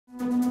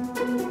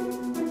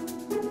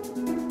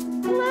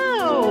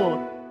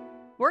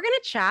we're going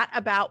to chat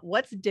about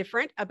what's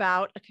different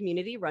about a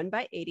community run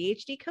by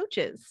ADHD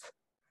coaches.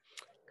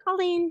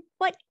 Colleen,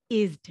 what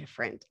is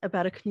different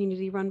about a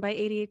community run by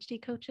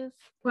ADHD coaches?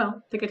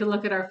 Well, they get to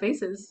look at our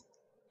faces.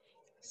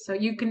 So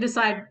you can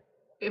decide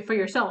for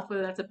yourself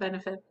whether that's a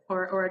benefit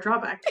or a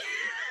drawback.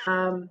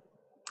 ADHD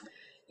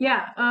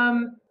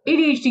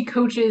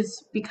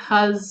coaches,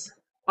 because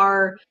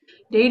our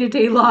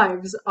day-to-day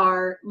lives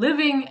are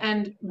living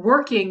and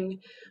working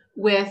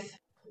with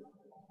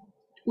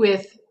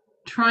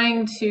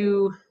trying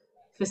to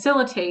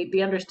facilitate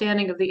the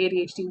understanding of the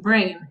ADHD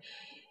brain,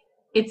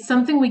 it's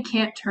something we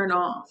can't turn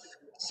off.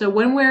 So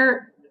when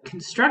we're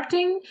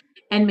constructing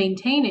and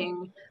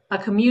maintaining a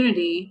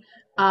community,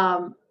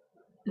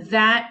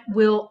 that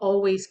will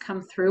always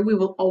come through. We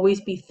will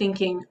always be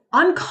thinking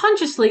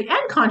unconsciously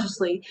and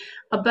consciously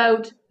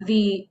about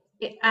the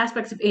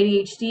aspects of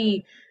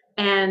ADHD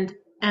and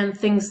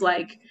things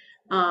like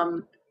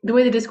the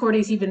way the Discord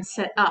is even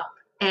set up,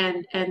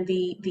 and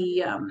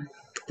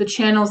the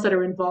channels that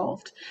are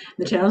involved,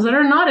 the channels that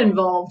are not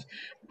involved,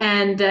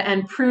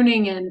 and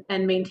pruning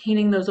and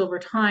maintaining those over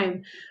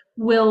time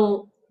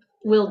will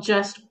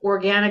just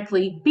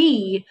organically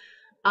be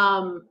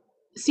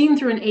seen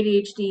through an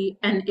ADHD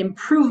and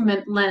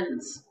improvement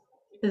lens,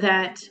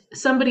 that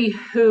somebody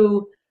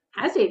who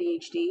has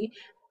ADHD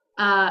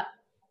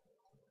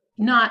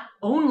not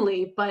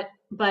only but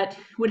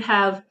would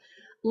have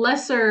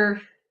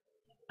lesser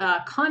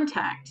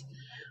contact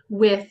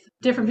with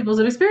different people's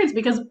experience,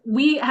 because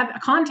we have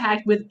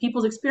contact with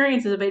people's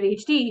experiences of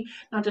ADHD,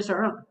 not just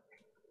our own.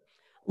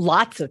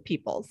 Lots of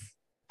people's,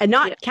 and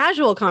not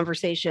casual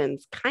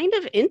conversations, kind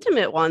of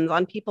intimate ones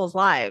on people's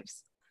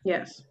lives.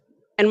 Yes.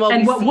 And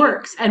what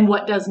works and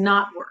what does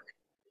not work.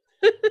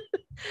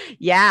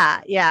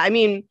 Yeah. I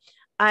mean,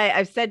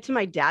 I've said to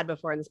my dad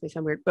before, and this may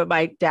sound weird, but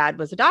my dad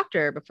was a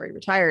doctor before he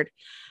retired.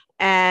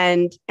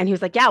 And he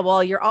was like, yeah,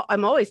 well,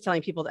 I'm always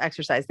telling people to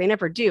exercise. They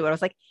never do. And I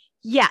was like,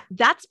 yeah,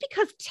 that's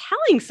because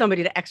telling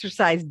somebody to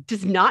exercise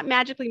does not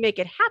magically make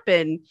it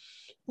happen.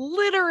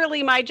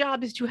 Literally, my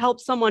job is to help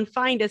someone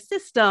find a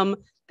system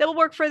that will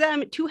work for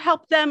them, to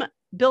help them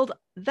build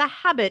the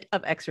habit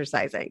of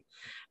exercising,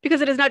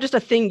 because it is not just a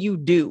thing you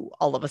do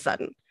all of a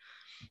sudden.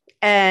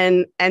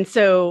 And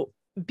so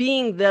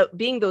being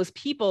those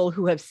people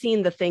who have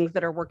seen the things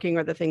that are working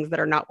or the things that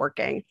are not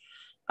working,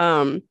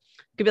 could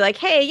be like,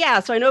 hey, yeah,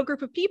 so I know a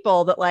group of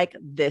people that like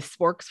this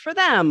works for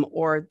them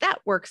or that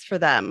works for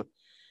them.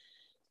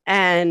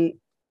 And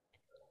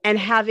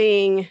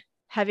having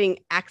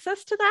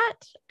access to that.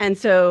 And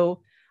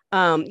so,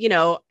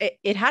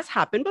 it has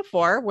happened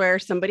before where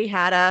somebody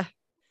had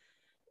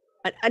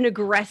an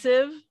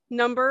aggressive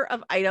number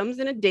of items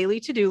in a daily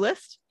to-do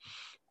list.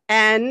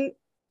 And,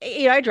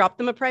 I dropped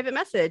them a private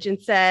message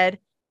and said,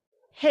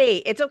 hey,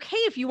 it's okay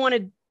if you want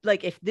to,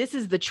 like, if this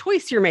is the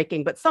choice you're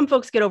making, but some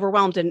folks get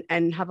overwhelmed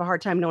and have a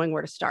hard time knowing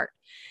where to start.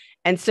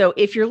 And so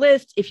if you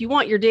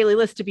want your daily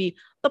list to be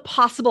the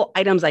possible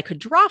items I could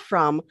draw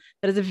from,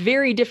 that is a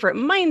very different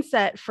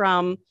mindset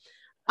from,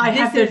 I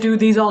have to do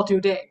these all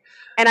today,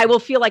 and I will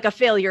feel like a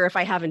failure if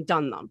I haven't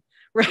done them.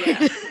 Right.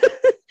 Yeah.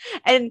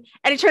 And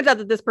it turns out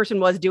that this person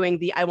was doing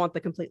I want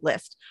the complete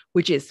list,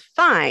 which is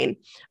fine.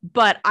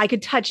 But I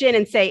could touch in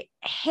and say,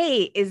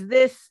 hey, is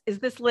this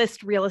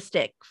list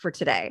realistic for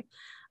today?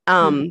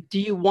 Do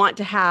you want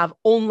to have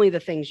only the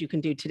things you can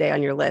do today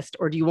on your list?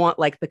 Or do you want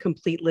like the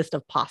complete list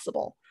of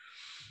possible?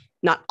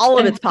 Not all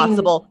of it's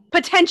possible,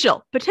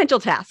 potential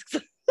tasks.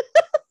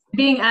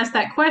 Being asked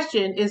that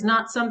question is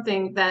not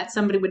something that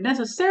somebody would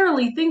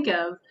necessarily think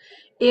of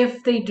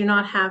if they do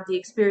not have the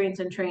experience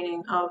and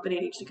training of an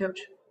ADHD coach.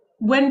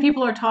 When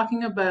people are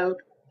talking about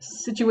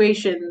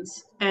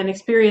situations and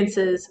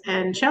experiences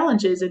and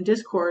challenges in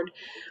Discord,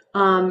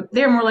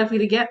 they're more likely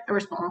to get a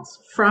response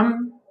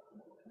from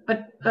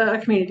a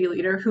community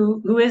leader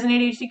who is an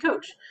ADHD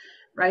coach,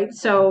 right?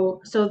 So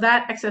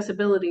that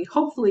accessibility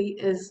hopefully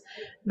is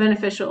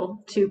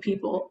beneficial to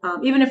people,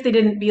 even if they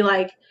didn't be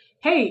like,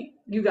 hey,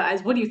 you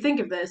guys, what do you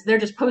think of this? They're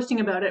just posting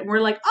about it. And we're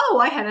like, oh,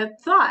 I had a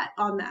thought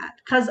on that.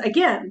 Because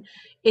again,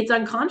 it's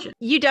unconscious.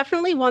 You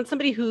definitely want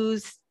somebody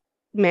who's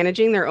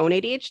managing their own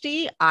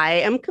ADHD. I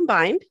am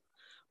combined,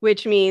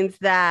 which means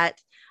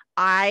that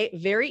I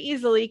very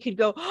easily could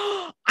go,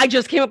 oh, I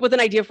just came up with an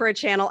idea for a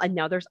channel and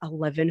now there's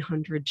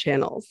 1,100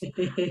 channels.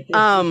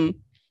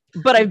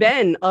 But I've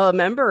been a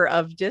member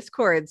of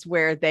Discords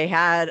where they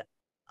had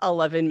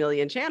 11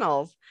 million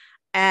channels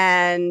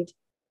and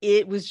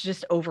it was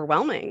just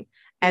overwhelming.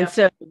 And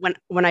so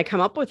when I come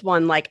up with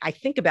one, like I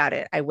think about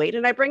it, I wait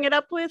and I bring it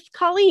up with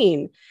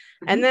Colleen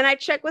and then I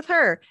check with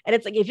her. And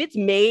it's like, if it's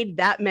made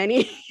that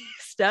many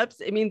steps,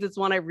 it means it's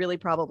one I really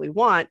probably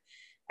want.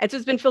 And so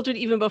it's been filtered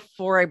even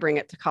before I bring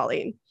it to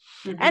Colleen.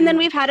 And then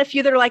we've had a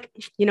few that are like,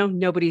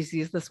 nobody's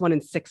used this one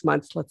in 6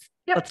 months. Let's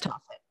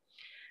toss it.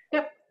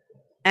 Yep.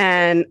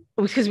 And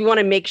because we want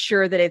to make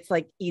sure that it's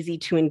like easy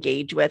to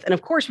engage with. And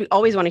of course, we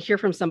always want to hear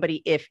from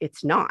somebody if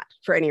it's not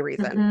for any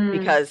reason,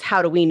 because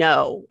how do we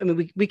know? I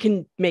mean, we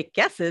can make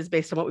guesses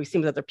based on what we've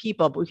seen with other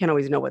people, but we can't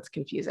always know what's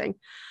confusing.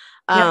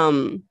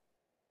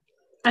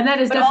 And that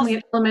is But definitely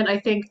also, an element, I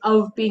think,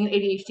 of being an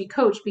ADHD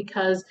coach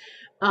because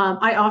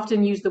I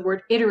often use the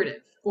word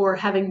iterative or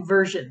having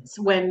versions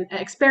when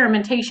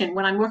experimentation.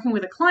 When I'm working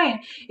with a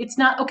client, it's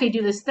not okay.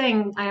 Do this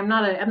thing. I'm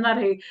not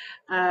a.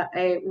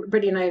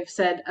 Brittany and I have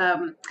said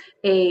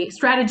a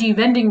strategy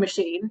vending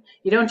machine.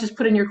 You don't just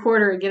put in your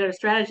quarter and get out a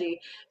strategy.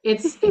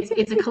 It's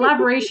a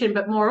collaboration,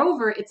 but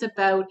moreover, it's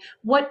about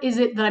what is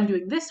it that I'm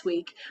doing this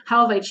week?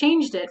 How have I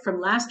changed it from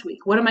last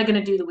week? What am I going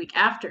to do the week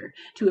after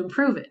to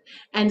improve it?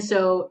 And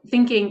so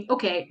thinking,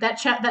 okay, that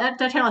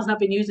channel has not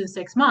been used in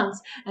 6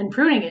 months, and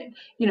pruning it,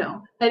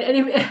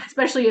 and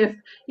especially if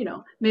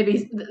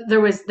maybe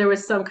there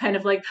was some kind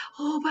of like,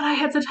 oh, but I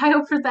had such high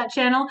hope for that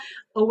channel.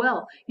 Oh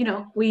well,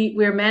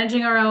 we're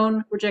managing our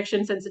own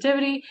rejection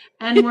sensitivity,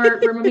 and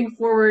we're moving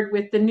forward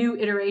with the new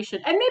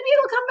iteration, and maybe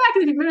it'll come back,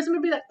 and maybe somebody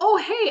will be like, oh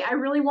hey, I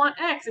really want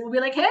X, and we'll be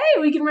like, hey,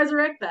 we can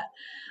resurrect that.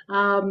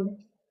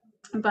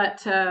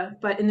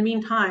 But in the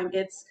meantime,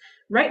 it's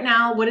right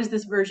now, what is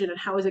this version and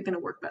how is it going to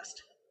work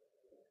best?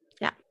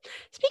 yeah.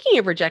 Speaking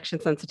of rejection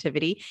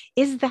sensitivity,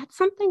 is that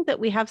something that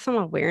we have some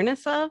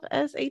awareness of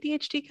as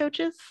ADHD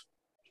coaches?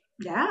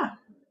 Yeah,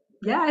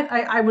 yeah,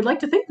 I would like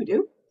to think we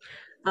do.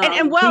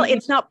 And while We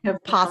it's not have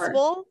worked hard.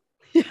 possible,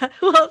 yeah,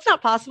 well, it's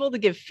not possible to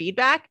give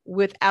feedback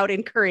without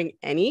incurring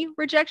any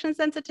rejection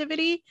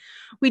sensitivity.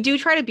 We do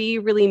try to be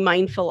really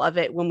mindful of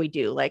it when we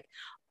do, like,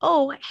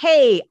 oh,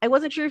 hey, I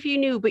wasn't sure if you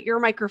knew, but your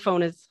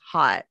microphone is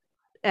hot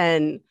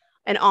and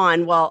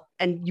on. Well,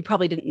 and you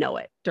probably didn't know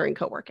it during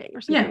co-working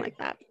or something Yeah, like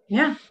that.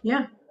 yeah,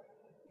 yeah.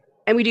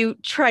 And we do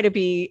try to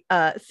be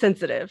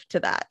sensitive to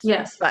that,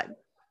 Yes, but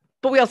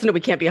we also know we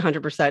can't be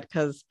 100%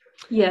 because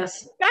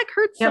yes. back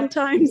hurts Yep.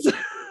 sometimes.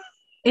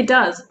 It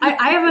does.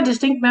 I have a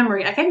distinct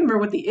memory. I can't remember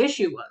what the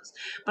issue was,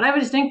 but I have a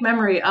distinct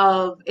memory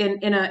of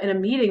in a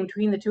meeting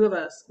between the two of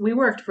us. We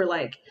worked for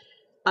like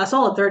a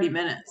solid 30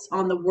 minutes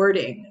on the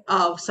wording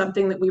of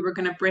something that we were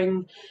going to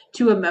bring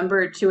to a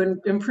member to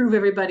improve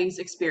everybody's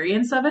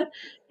experience of it.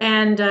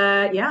 And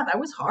yeah, that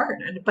was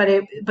hard, but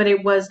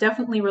it was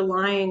definitely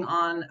relying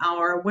on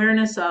our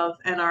awareness of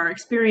and our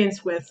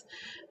experience with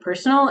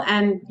personal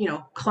and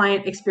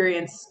client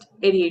experienced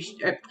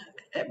ADHD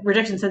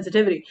rejection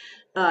sensitivity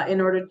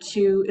in order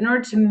to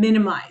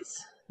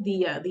minimize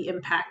the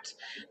impact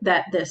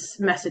that this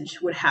message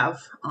would have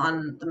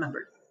on the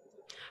member.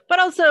 But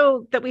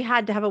also that we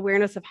had to have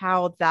awareness of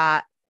how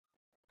that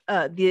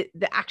the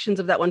actions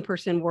of that one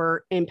person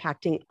were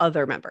impacting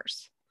other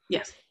members,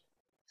 Yes.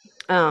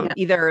 Yeah.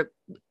 either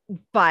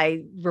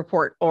by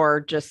report or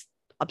just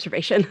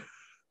observation.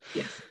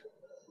 Yes.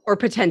 Or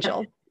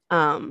potential.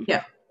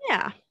 Yeah.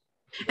 Yeah.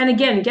 And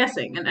again,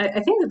 guessing. And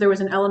I think that there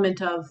was an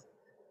element of,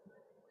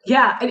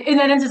 yeah, in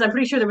that instance, I'm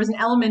pretty sure there was an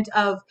element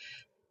of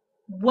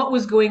what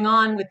was going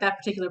on with that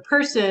particular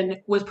person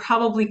was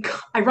probably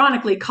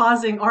ironically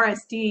causing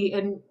RSD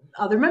in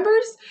other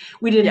members.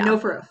 We didn't Yeah. know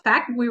for a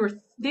fact. We were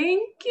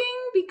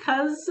thinking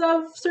because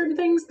of certain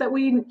things that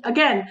we,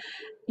 again,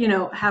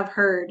 have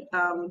heard.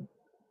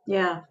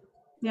 Yeah,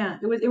 yeah,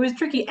 it was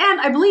tricky, and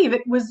I believe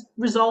it was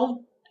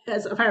resolved.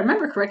 As if I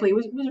remember correctly, it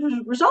was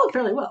resolved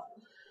fairly well.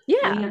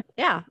 Yeah. Yeah,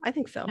 Yeah. I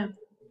think so. yeah.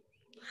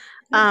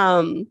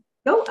 Um,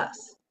 Go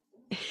us.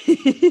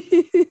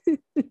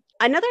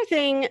 Another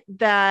thing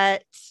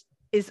that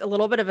is a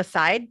little bit of a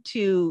side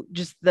to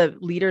just the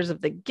leaders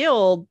of the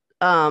guild,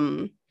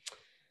 being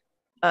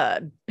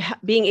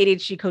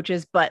ADHD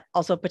coaches, but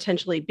also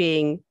potentially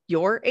being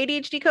your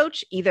ADHD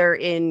coach, either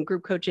in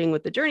group coaching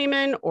with the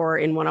Journeyman or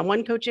in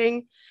one-on-one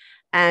coaching.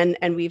 And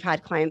we've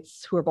had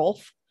clients who are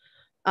both,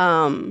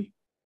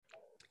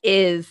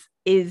 is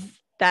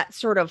that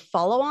sort of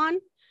follow on.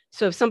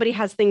 So if somebody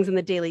has things in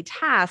the daily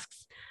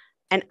tasks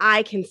and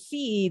I can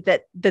see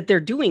that they're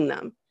doing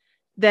them,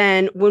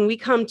 then when we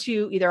come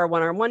to either a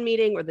one-on-one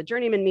meeting or the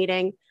Journeyman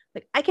meeting,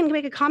 like I can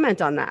make a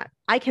comment on that.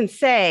 I can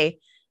say,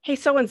 hey,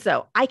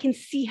 so-and-so, I can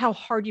see how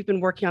hard you've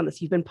been working on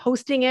this. You've been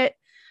posting it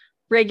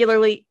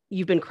regularly.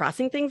 You've been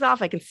crossing things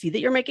off. I can see that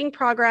you're making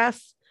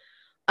progress.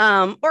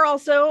 Or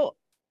also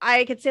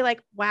I could say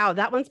like, wow,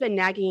 that one's been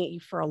nagging at you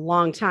for a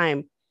long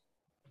time.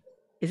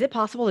 Is it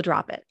possible to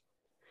drop it?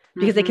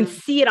 Because they can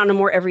see it on a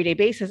more everyday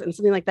basis. And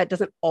something like that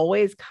doesn't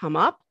always come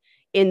up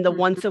in the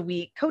once a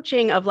week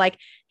coaching of like,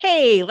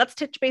 hey, let's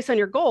touch base on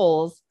your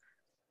goals,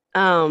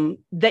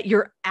 that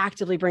you're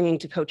actively bringing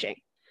to coaching.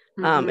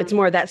 It's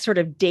more that sort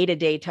of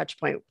day-to-day touch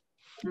point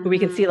where we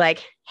can see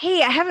like,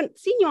 hey, I haven't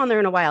seen you on there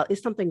in a while.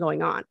 Is something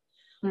going on?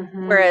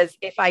 Whereas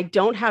if I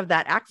don't have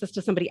that access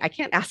to somebody, I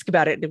can't ask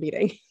about it in a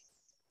meeting.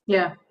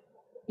 Yeah.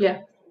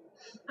 Yeah.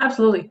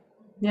 Absolutely.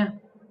 Yeah.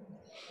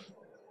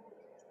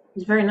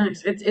 It's very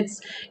nice.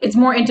 It's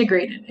more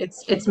integrated.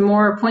 It's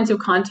more points of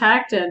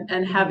contact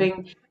and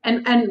having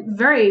and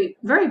very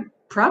very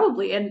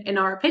probably in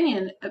our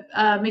opinion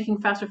making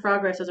faster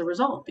progress as a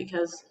result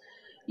because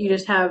you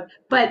just have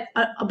but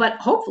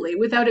hopefully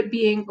without it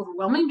being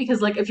overwhelming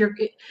because like if you're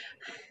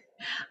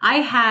I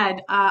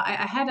had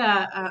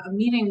a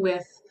meeting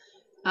with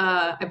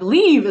I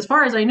believe as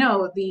far as I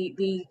know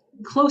the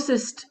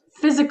closest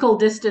physical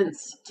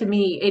distance to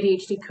me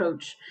ADHD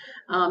coach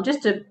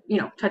just to,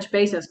 touch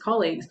base as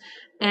colleagues.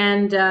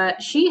 And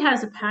she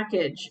has a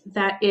package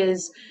that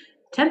is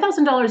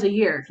 $10,000 a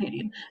year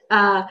Canadian,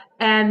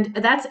 and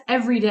that's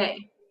every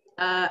day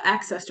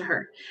access to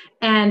her.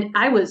 And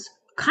I was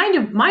kind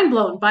of mind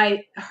blown by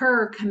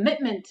her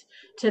commitment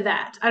to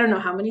that. I don't know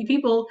how many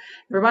people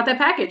ever bought that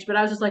package, but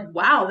I was just like,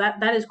 wow,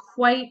 that is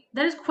quite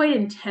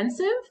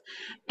intensive.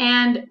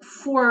 And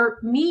for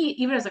me,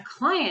 even as a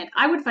client,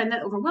 I would find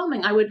that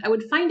overwhelming. I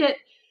would find it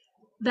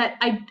that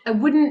I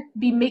wouldn't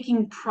be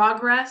making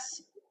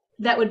progress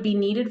that would be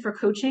needed for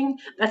coaching.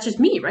 That's just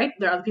me, right?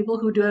 There are other people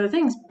who do other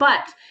things.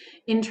 But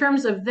in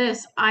terms of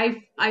this,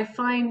 I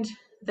find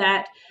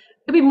that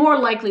it'd be more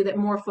likely that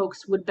more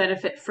folks would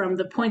benefit from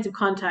the points of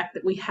contact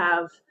that we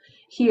have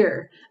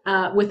here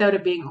without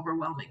it being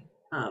overwhelming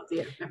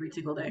every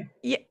single day.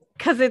 Yeah,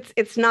 because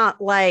it's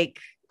not like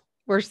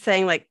we're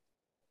saying like,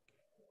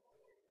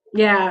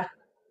 yeah,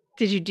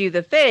 did you do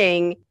the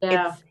thing?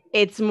 Yeah.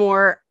 It's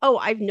more, oh,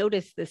 I've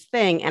noticed this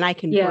thing and I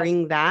can Yes.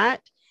 bring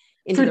that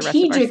into the rest of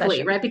our Strategically,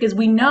 session. right? Because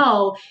we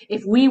know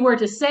if we were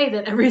to say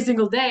that every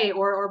single day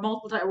or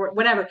multiple times or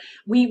whatever,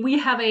 we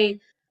have a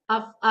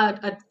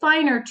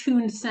finer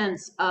tuned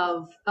sense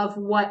of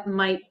what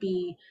might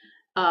be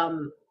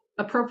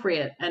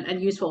appropriate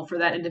and useful for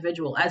that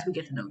individual as we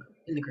get to know them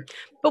in the group.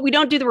 But we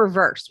don't do the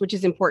reverse, which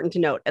is important to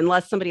note.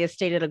 Unless somebody has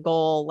stated a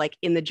goal, like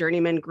in the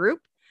Journeyman group,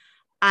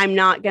 I'm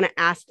not going to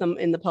ask them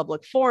in the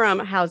public forum,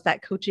 how's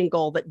that coaching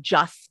goal that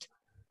just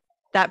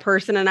that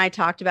person and I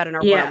talked about in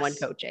our one-on-one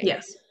coaching.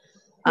 Yes.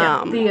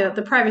 Yeah.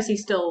 The privacy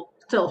still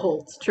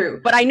holds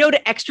true. But I know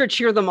to extra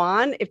cheer them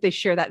on if they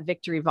share that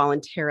victory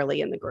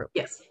voluntarily in the group.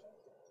 Yes.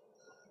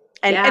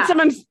 And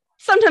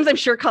sometimes I'm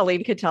sure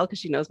Colleen could tell because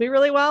she knows me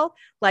really well.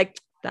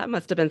 Like, that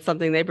must have been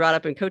something they brought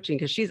up in coaching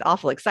because she's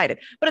awful excited.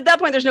 But at that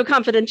point, there's no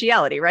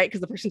confidentiality, right?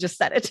 Because the person just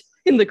said it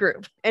in the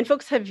group. And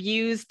folks have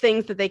used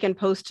things that they can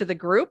post to the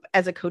group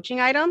as a coaching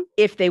item.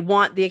 If they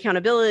want the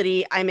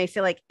accountability, I may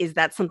say, like, is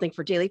that something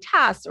for daily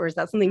tasks or is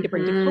that something to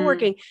bring to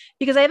co-working?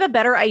 Because I have a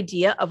better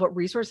idea of what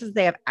resources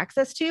they have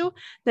access to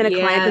than a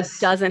client that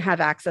doesn't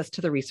have access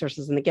to the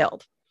resources in the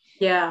guild.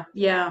 Yeah.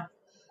 Yeah.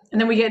 And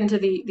then we get into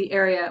the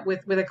area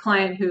with a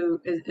client who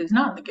is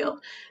not in the guild,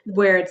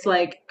 where it's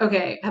like,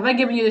 okay, have I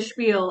given you the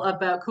spiel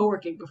about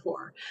co-working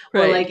before?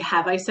 Right. Or like,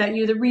 have I sent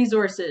you the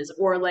resources?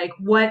 Or like,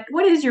 what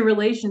is your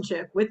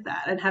relationship with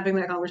that? And having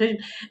that conversation.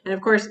 And of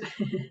course,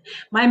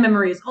 my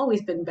memory has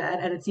always been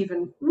bad, and it's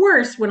even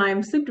worse when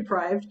I'm sleep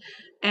deprived.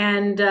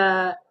 And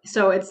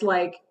so it's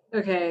like,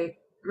 okay,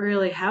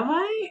 really, have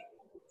I?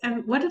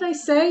 And what did I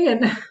say?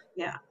 And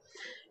yeah,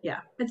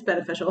 it's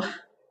beneficial.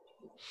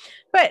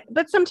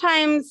 But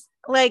sometimes,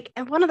 like,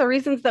 and one of the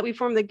reasons that we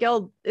formed the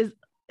guild is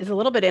a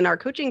little bit in our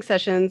coaching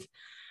sessions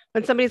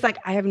when somebody's like,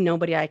 I have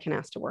nobody I can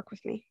ask to work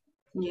with me.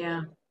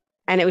 Yeah.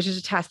 And it was just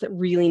a task that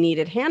really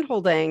needed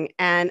handholding.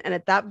 And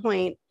at that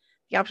point,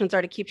 the options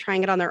are to keep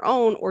trying it on their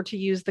own or to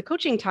use the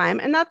coaching time.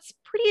 And that's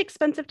pretty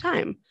expensive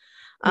time.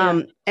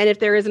 And if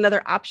there is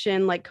another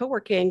option like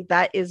co-working,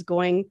 that is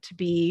going to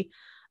be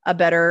a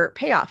better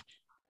payoff.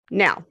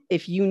 Now,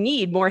 if you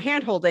need more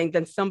handholding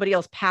than somebody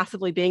else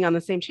passively being on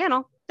the same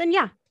channel, then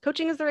yeah,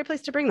 coaching is the right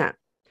place to bring that.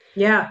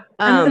 Yeah.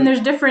 And there's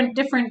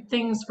different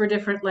things for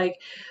different, like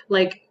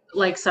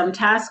some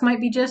tasks might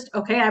be just,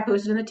 okay, I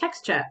posted in the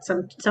text chat.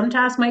 Some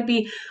tasks might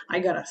be, I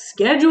got to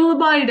schedule a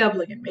body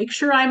doubling and make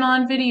sure I'm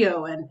on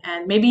video and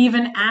maybe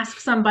even ask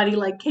somebody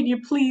like, can you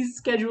please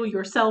schedule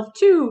yourself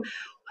too?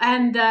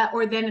 And,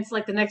 or then it's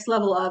like the next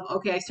level of,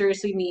 okay, I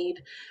seriously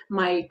need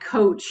my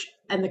coach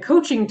and the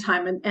coaching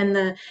time and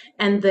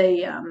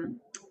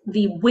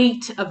the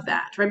weight of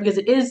that, right? Because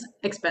it is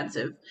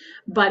expensive,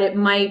 but it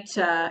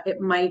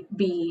might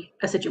be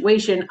a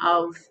situation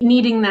of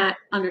needing that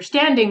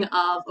understanding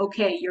of,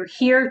 okay, you're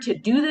here to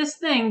do this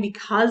thing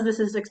because this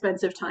is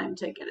expensive time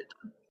to get it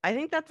done. I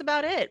think that's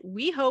about it.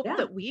 We hope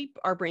that we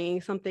are bringing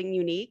something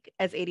unique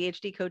as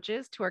ADHD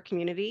coaches to our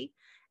community,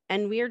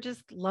 and we are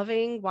just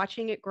loving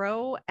watching it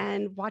grow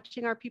and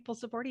watching our people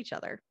support each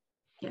other.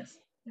 Yes,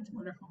 it's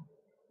wonderful.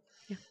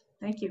 Yeah,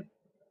 thank you.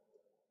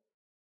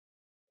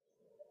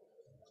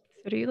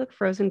 So do you look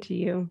frozen to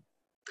you?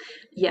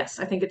 Yes,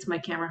 I think it's my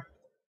camera.